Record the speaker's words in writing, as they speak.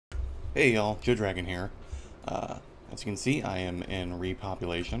Hey y'all, Joe Dragon here. As you can see, I am in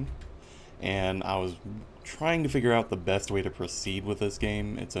Repopulation, and I was trying to figure out the best way to proceed with this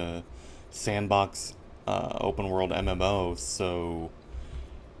game. It's a sandbox open world MMO, so,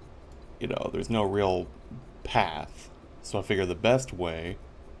 there's no real path. So I figure the best way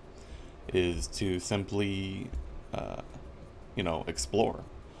is to simply, uh, explore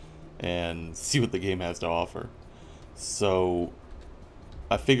and see what the game has to offer. So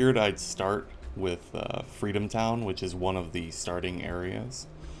I figured I'd start with Freedomtown, which is one of the starting areas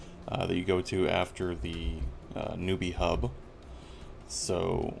that you go to after the newbie hub.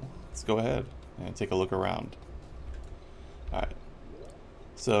 So let's go ahead and take a look around. Alright,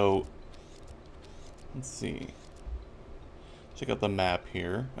 so let's see. Check out the map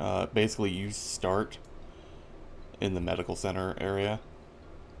here. Basically, you start in the medical center area,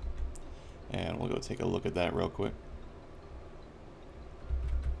 and we'll go take a look at that real quick.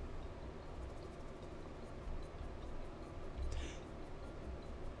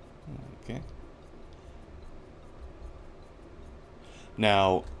 Okay.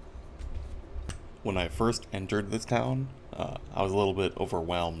 Now, when I first entered this town, I was a little bit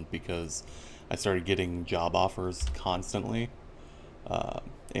overwhelmed because I started getting job offers constantly.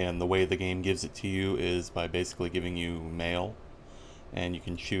 And the way the game gives it to you is by basically giving you mail, and you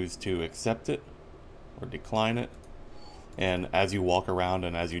can choose to accept it or decline it. And as you walk around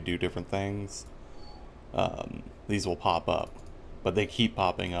and as you do different things, these will pop up. But they keep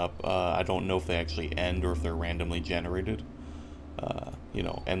popping up. I don't know if they actually end or if they're randomly generated,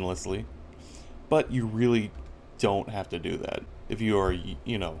 endlessly. But you really don't have to do that. If you are,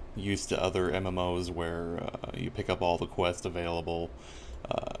 used to other MMOs where you pick up all the quests available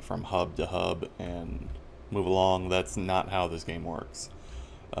from hub to hub and move along, that's not how this game works.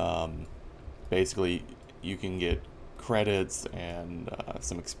 Um, Basically, you can get credits and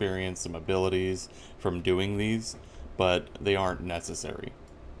some experience, some abilities from doing these, but they aren't necessary.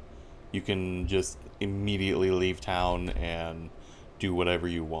 You can just immediately leave town and do whatever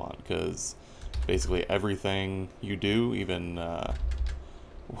you want, because basically everything you do, even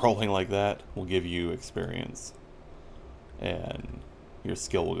rolling like that, will give you experience, and your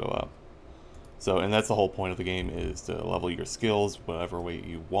skill will go up. So, and that's the whole point of the game, is to level your skills whatever way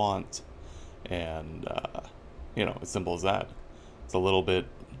you want, and as simple as that. It's a little bit,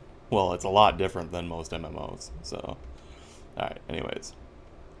 well, it's a lot different than most MMOs. So, all right. Anyways,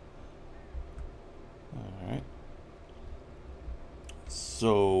 all right.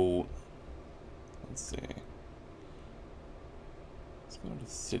 So, let's see. Let's go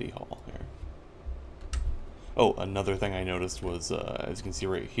to City Hall here. Oh, another thing I noticed was, as you can see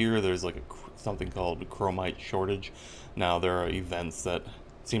right here, there's like something called chromite shortage. Now, there are events that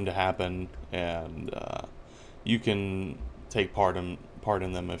seem to happen, and you can take part in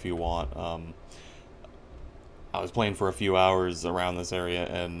them if you want. I was playing for a few hours around this area,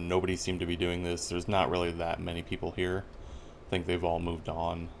 and nobody seemed to be doing this. There's not really that many people here. I think they've all moved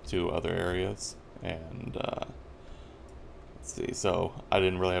on to other areas, and let's see. So I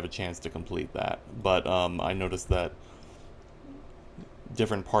didn't really have a chance to complete that, but I noticed that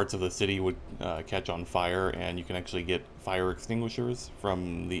different parts of the city would catch on fire, and you can actually get fire extinguishers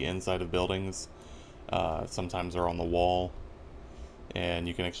from the inside of buildings. Sometimes they're on the wall, and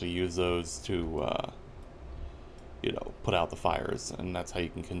you can actually use those to put out the fires, and that's how you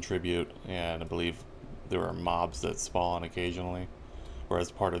can contribute. And I believe there are mobs that spawn occasionally, or as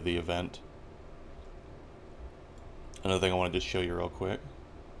part of the event. Another thing I wanted to show you real quick,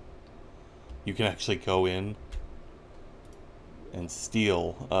 you can actually go in and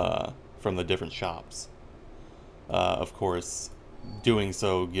steal from the different shops. Of course, doing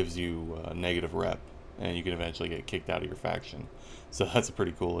so gives you a negative rep, and you can eventually get kicked out of your faction. So that's a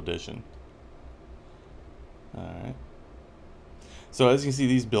pretty cool addition. Alright. So as you can see,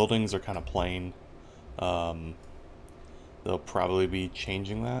 these buildings are kind of plain. They'll probably be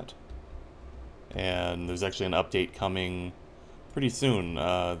changing that. And there's actually an update coming pretty soon,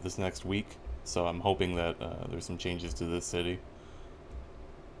 this next week. So I'm hoping that there's some changes to this city.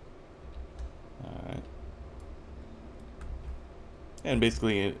 Alright. And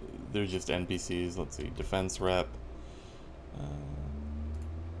basically, they're just NPCs. Let's see, defense rep.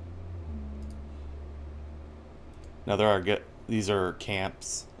 Now these are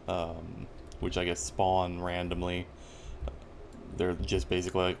camps, which I guess spawn randomly. They're just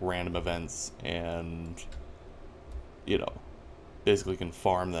basically like random events, and basically can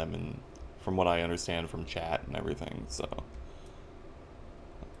farm them, and from what I understand from chat and everything. So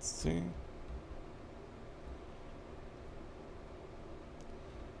let's see.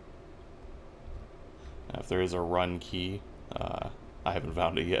 Now, if there is a run key, I haven't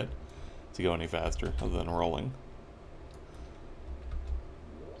found it yet. to go any faster other than rolling.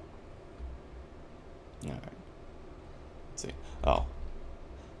 Alright. Let's see. Oh.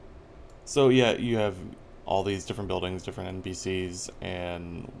 So yeah, you have all these different buildings, different NPCs,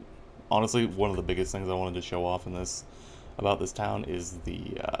 and honestly, one of the biggest things I wanted to show off in this, about this town, is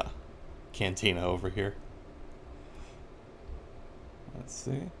the cantina over here. Let's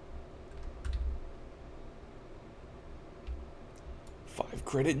see. 5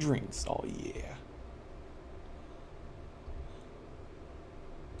 credit drinks. Oh yeah.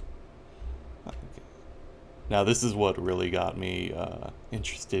 Okay. Now this is what really got me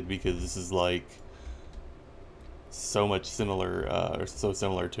interested, because this is like so much similar, or so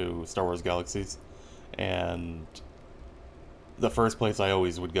similar to Star Wars Galaxies, and the first place I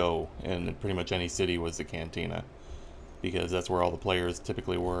always would go in pretty much any city was the cantina, because that's where all the players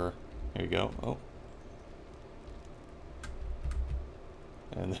typically were. There you go. Oh.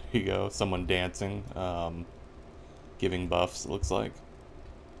 And there you go, someone dancing, giving buffs, it looks like.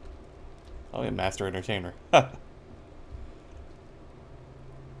 Oh yeah, Master Entertainer. Look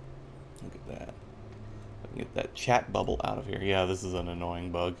at that. I can get that chat bubble out of here. Yeah, this is an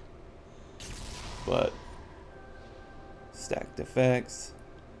annoying bug. But stacked effects.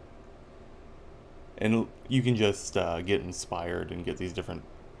 And you can just get inspired and get these different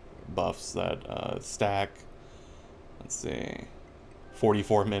buffs that stack. Let's see.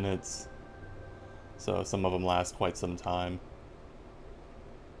 44 minutes. So some of them last quite some time.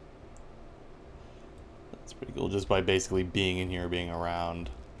 That's pretty cool, just by basically being in here, being around.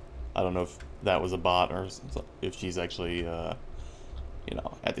 I don't know if that was a bot or if she's actually, you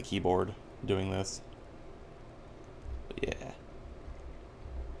know, at the keyboard doing this. But yeah.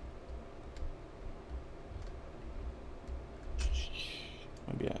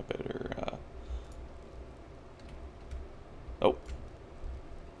 Maybe I better, oh.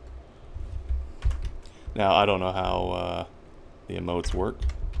 Now, I don't know how the emotes work,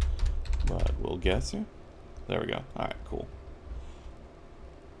 but we'll guess here. There we go. Alright, cool.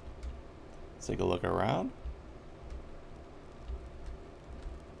 Let's take a look around.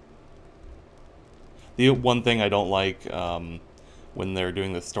 The one thing I don't like when they're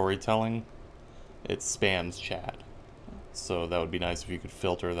doing the storytelling, it spams chat. So that would be nice if you could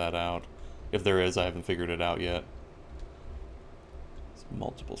filter that out. If there is, I haven't figured it out yet. There's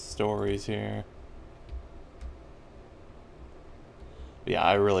multiple stories here. But yeah,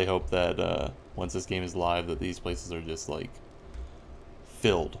 I really hope that once this game is live, that these places are just like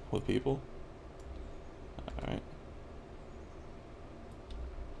filled with people. Alright.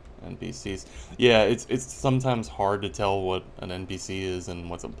 NPCs. Yeah, it's sometimes hard to tell what an NPC is and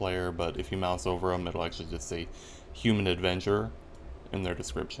what's a player, but if you mouse over them, it'll actually just say human adventurer in their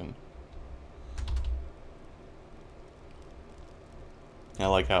description. I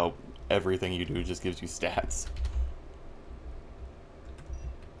like how everything you do just gives you stats.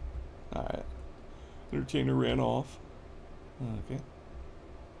 Alright. Entertainer ran off. Okay.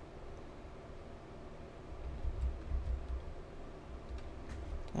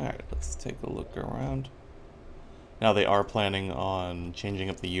 Alright, let's take a look around. Now they are planning on changing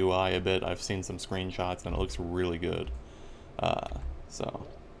up the UI a bit. I've seen some screenshots and it looks really good. So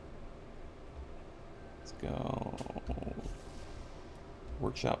let's go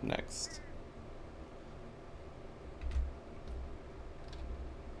workshop next.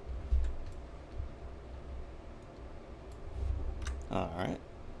 Alright.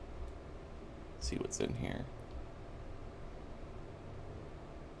 See what's in here.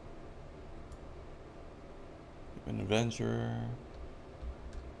 An adventure.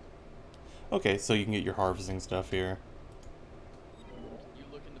 Okay, so you can get your harvesting stuff here. You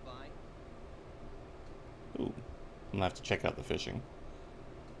looking to buy? Ooh, I'm gonna have to check out the fishing.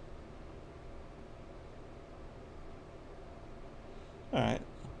 Alright.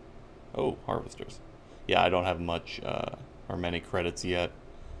 Oh, harvesters. Yeah, I don't have much, or many credits yet.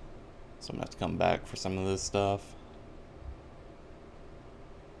 So I'm gonna have to come back for some of this stuff.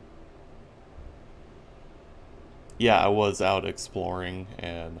 Yeah, I was out exploring,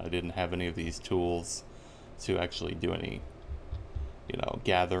 and I didn't have any of these tools to actually do any, you know,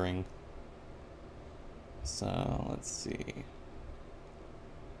 gathering. So, let's see.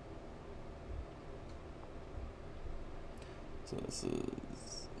 So this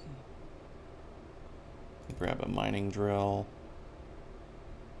is... grab a mining drill.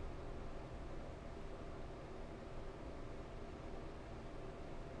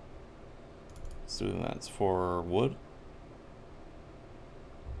 So that's for wood.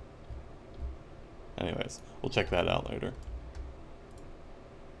 Anyways, we'll check that out later.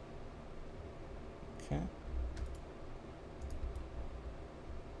 Okay.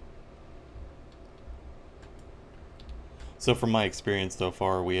 So from my experience so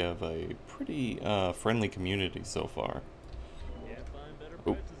far, we have a pretty friendly community so far. Can't find better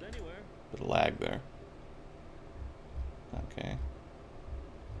Oh, prices anywhere. bit of lag there. Okay.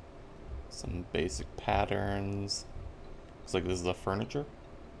 Some basic patterns. Looks like this is a furniture.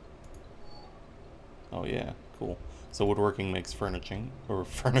 Oh yeah, cool. So woodworking makes furnishing, or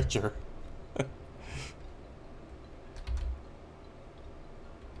furniture. Let's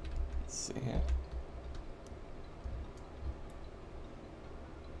see here.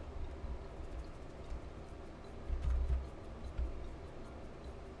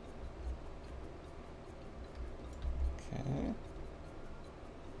 Okay.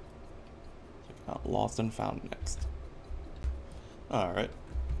 Check out Lost and Found next. Alright.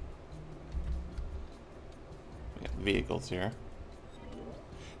 We have vehicles here.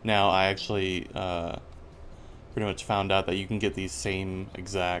 Now, I actually pretty much found out that you can get these same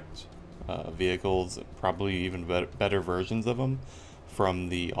exact vehicles, probably even better versions of them, from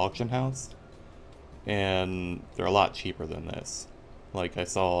the auction house. And they're a lot cheaper than this. Like, I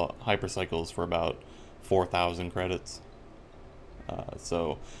saw hypercycles for about 4,000 credits.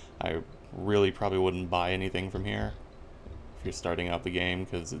 So I really probably wouldn't buy anything from here if you're starting out the game,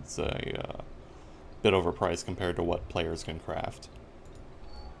 because it's a bit overpriced compared to what players can craft.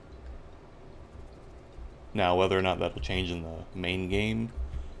 Now, whether or not that'll change in the main game,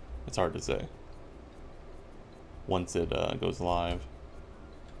 it's hard to say once it goes live.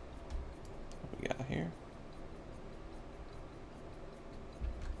 What we got here?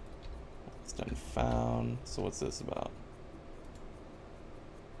 It's done found. So what's this about?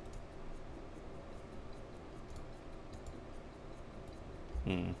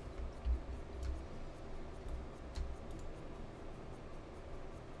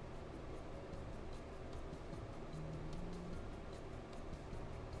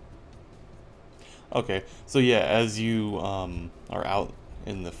 Okay, so yeah, as you are out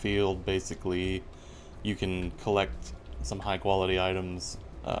in the field, basically, you can collect some high quality items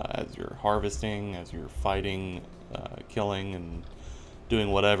as you're harvesting, as you're fighting, killing, and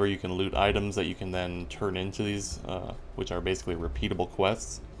doing whatever. You can loot items that you can then turn into these, which are basically repeatable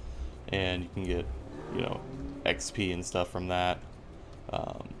quests, and you can get, you know, XP and stuff from that.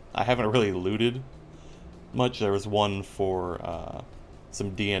 I haven't really looted much. There was one for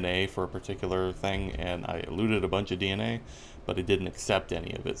some DNA for a particular thing, and I looted a bunch of DNA, but it didn't accept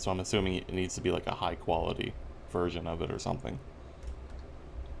any of it, so I'm assuming it needs to be like a high quality version of it or something.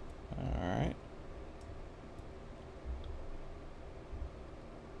 Alright.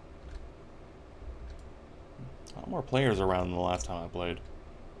 A lot more players around than the last time I played.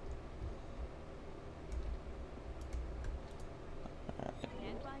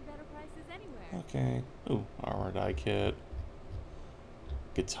 Can't find better prices anywhere. Okay. Ooh, armor die kit.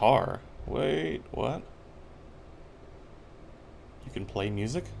 Guitar. Wait, what? You can play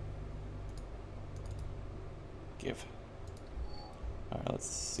music? Give. Alright, let's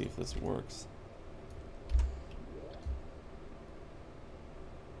see if this works.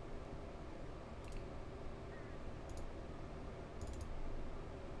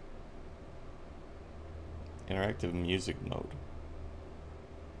 Interactive music mode.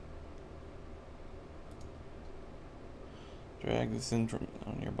 Drag this in from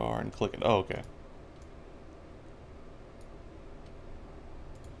on your bar and click it. Oh, okay.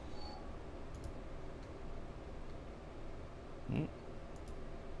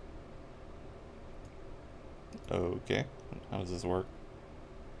 Okay. How does this work?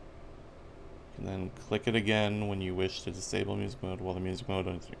 You can then click it again when you wish to disable music mode, while the music mode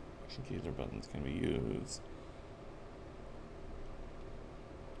and action keys or buttons can be used.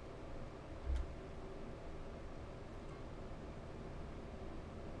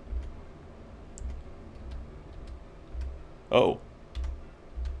 Oh.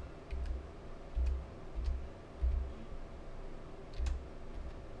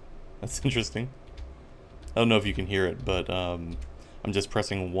 That's interesting. I don't know if you can hear it, but I'm just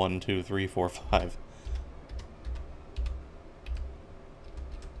pressing 1, 2, 3, 4, 5.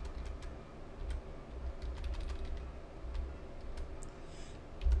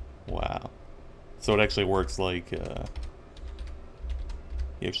 Wow. So it actually works like, you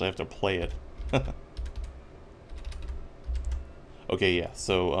actually have to play it. Okay, yeah,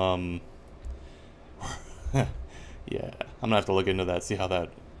 so, yeah, I'm gonna have to look into that, see how that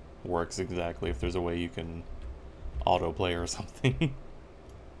works exactly, if there's a way you can autoplay or something.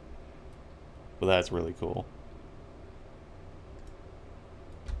 But that's really cool.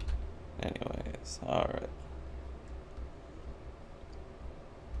 Anyways, alright.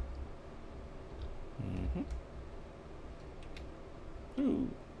 Ooh.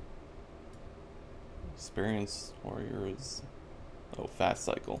 Experienced warriors. Oh, fast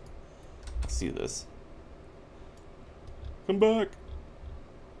cycle. Let's see this. Come back.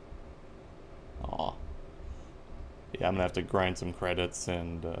 Aw. Yeah, I'm gonna have to grind some credits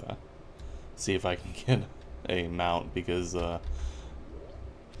and see if I can get a mount, because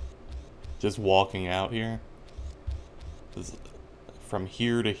just walking out here, from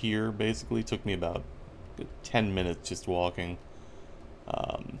here to here basically took me about 10 minutes just walking,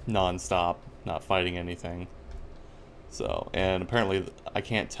 non-stop, not fighting anything. So, and apparently I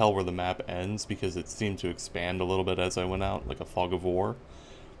can't tell where the map ends because it seemed to expand a little bit as I went out, like a fog of war.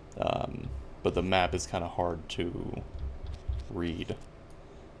 But the map is kind of hard to read.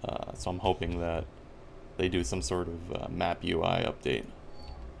 So I'm hoping that they do some sort of map UI update.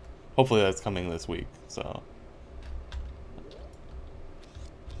 Hopefully that's coming this week, so.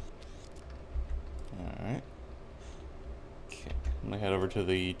 Alright. Okay, I'm gonna head over to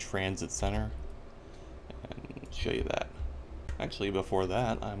the transit center and show you that. Actually, before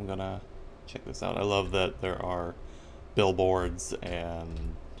that, I'm gonna check this out. I love that there are billboards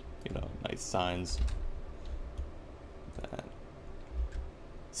and, you know, nice signs. That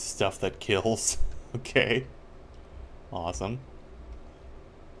stuff that kills. Okay. Awesome.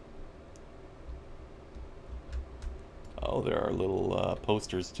 Oh, there are little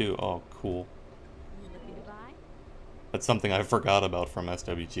posters too. Oh, cool. You looking to buy? That's something I forgot about from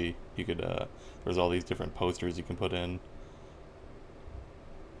SWG. You could, there's all these different posters you can put in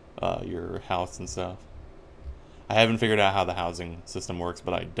your house and stuff. I haven't figured out how the housing system works,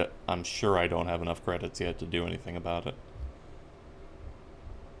 but I'm sure I don't have enough credits yet to do anything about it.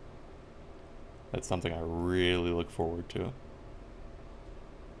 That's something I really look forward to.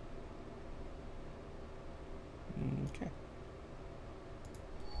 Okay.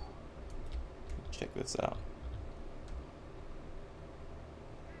 Check this out.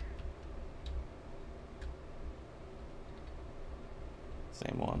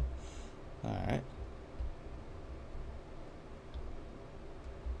 Same one. Alright.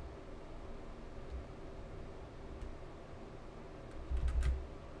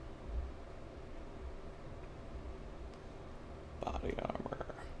 Body armor.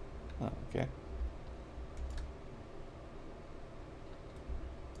 Okay.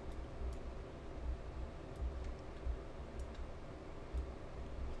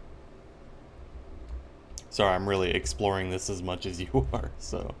 Sorry, I'm really exploring this as much as you are,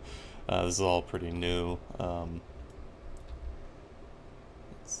 so this is all pretty new. Let's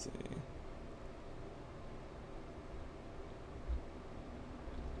see.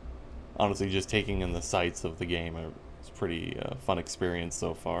 Honestly, just taking in the sights of the game, it's a pretty fun experience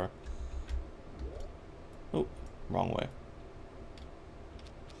so far. Oh, wrong way.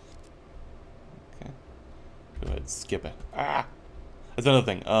 Okay. Go ahead, skip it. Ah! That's another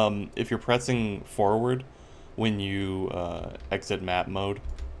thing. If you're pressing forward when you exit map mode,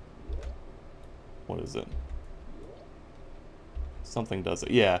 what is it? Something does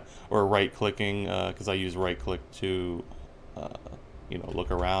it. Yeah, or right-clicking, because I use right-click to, you know,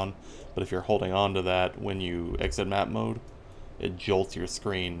 look around. But if you're holding on to that when you exit map mode, it jolts your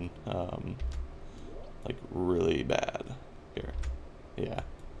screen, like, really bad. Here. Yeah.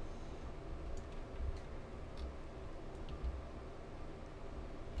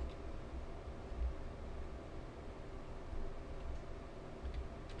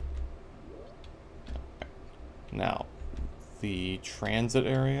 Now, the transit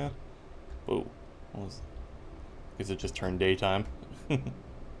area. Oh, because it just turned daytime.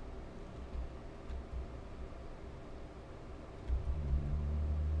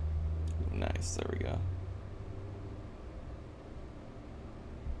 Nice, there we go.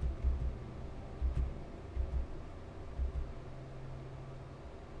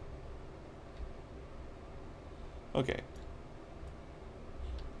 Okay.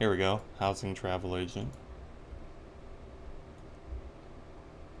 Here we go. Housing travel agent.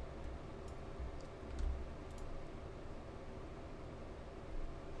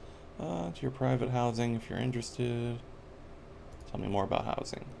 To your private housing if you're interested. Tell me more about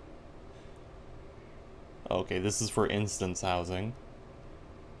housing. Okay, this is for instance housing.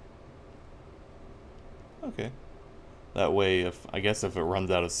 Okay. That way, I guess if it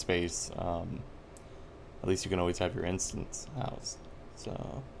runs out of space, at least you can always have your instance house.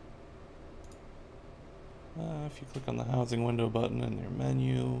 So, if you click on the housing window button in your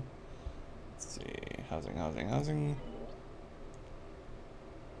menu, let's see, housing.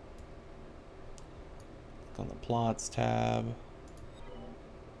 On the plots tab.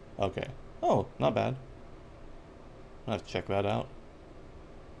 Okay. Oh, not bad. I'll have to check that out.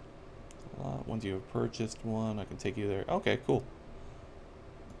 Once you have purchased one, I can take you there. Okay, cool.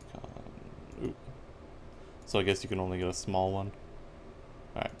 Oop. so I guess you can only get a small one.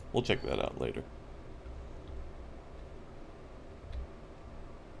 Alright, we'll check that out later.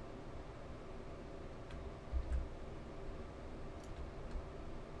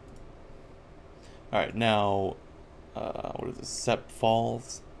 Alright, now, what is this? Sept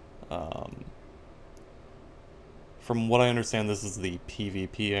Falls. From what I understand, this is the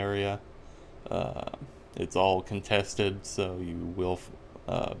PvP area. It's all contested, so you will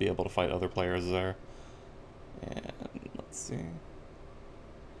be able to fight other players there. And let's see.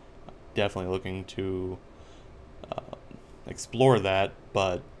 Definitely looking to explore that,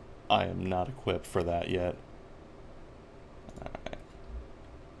 but I am not equipped for that yet. Alright.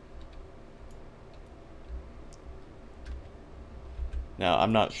 Now,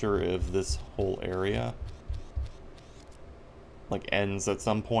 I'm not sure if this whole area like ends at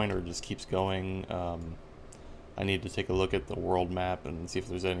some point or just keeps going. I need to take a look at the world map and see if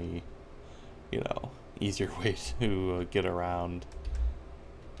there's any, you know, easier way to get around.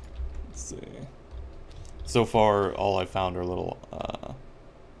 Let's see. So far, all I found are little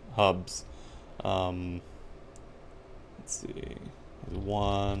hubs. Let's see. There's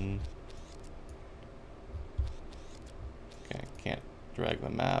one. Okay, can't drag the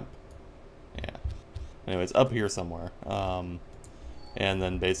map. Yeah. Anyways, up here somewhere. And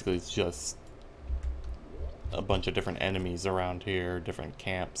then basically it's just a bunch of different enemies around here, different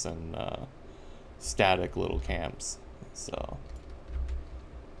camps and static little camps. So,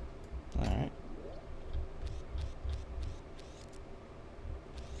 alright.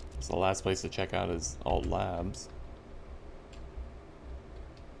 So the last place to check out is all labs.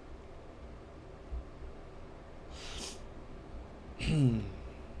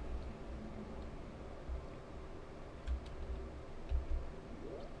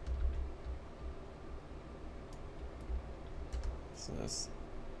 This.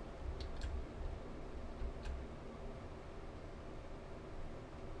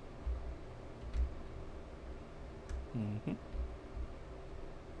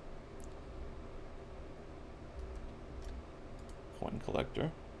 Coin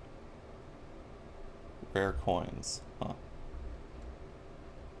collector. Rare coins. Huh.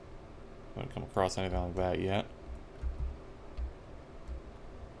 Haven't come across anything like that yet.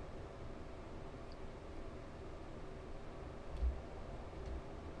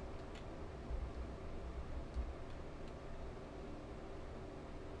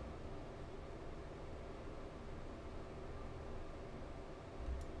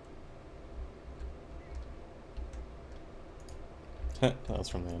 That was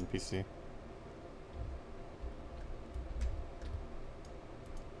from the NPC.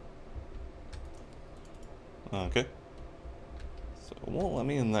 Okay. So it won't let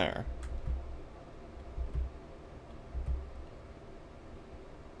me in there.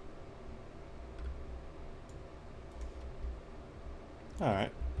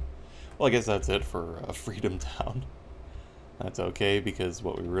 Alright. Well, I guess that's it for Freedomtown. That's okay, because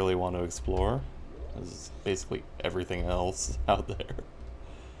what we really want to explore is basically everything else out there.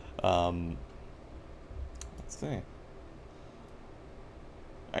 Let's see. Alright,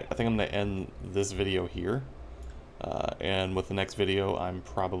 I think I'm going to end this video here. And with the next video, I'm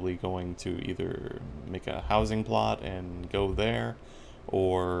probably going to either make a housing plot and go there,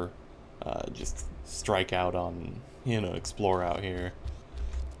 or just strike out on, you know, explore out here,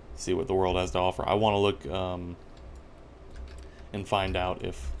 see what the world has to offer. I want to look and find out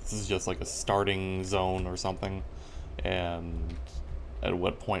if this is just like a starting zone or something, and at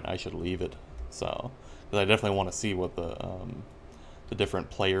what point I should leave it. So, because I definitely want to see what the different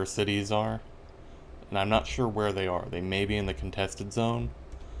player cities are. And I'm not sure where they are. They may be in the contested zone.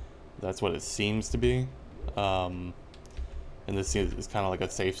 That's what it seems to be. And this is kind of like a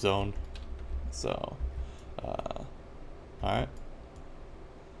safe zone. So, alright.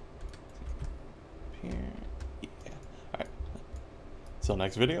 Here. Yeah. Alright. Till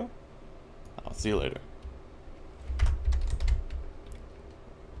next video, I'll see you later.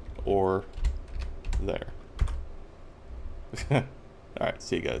 Or there. Alright,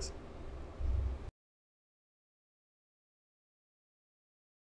 see you guys.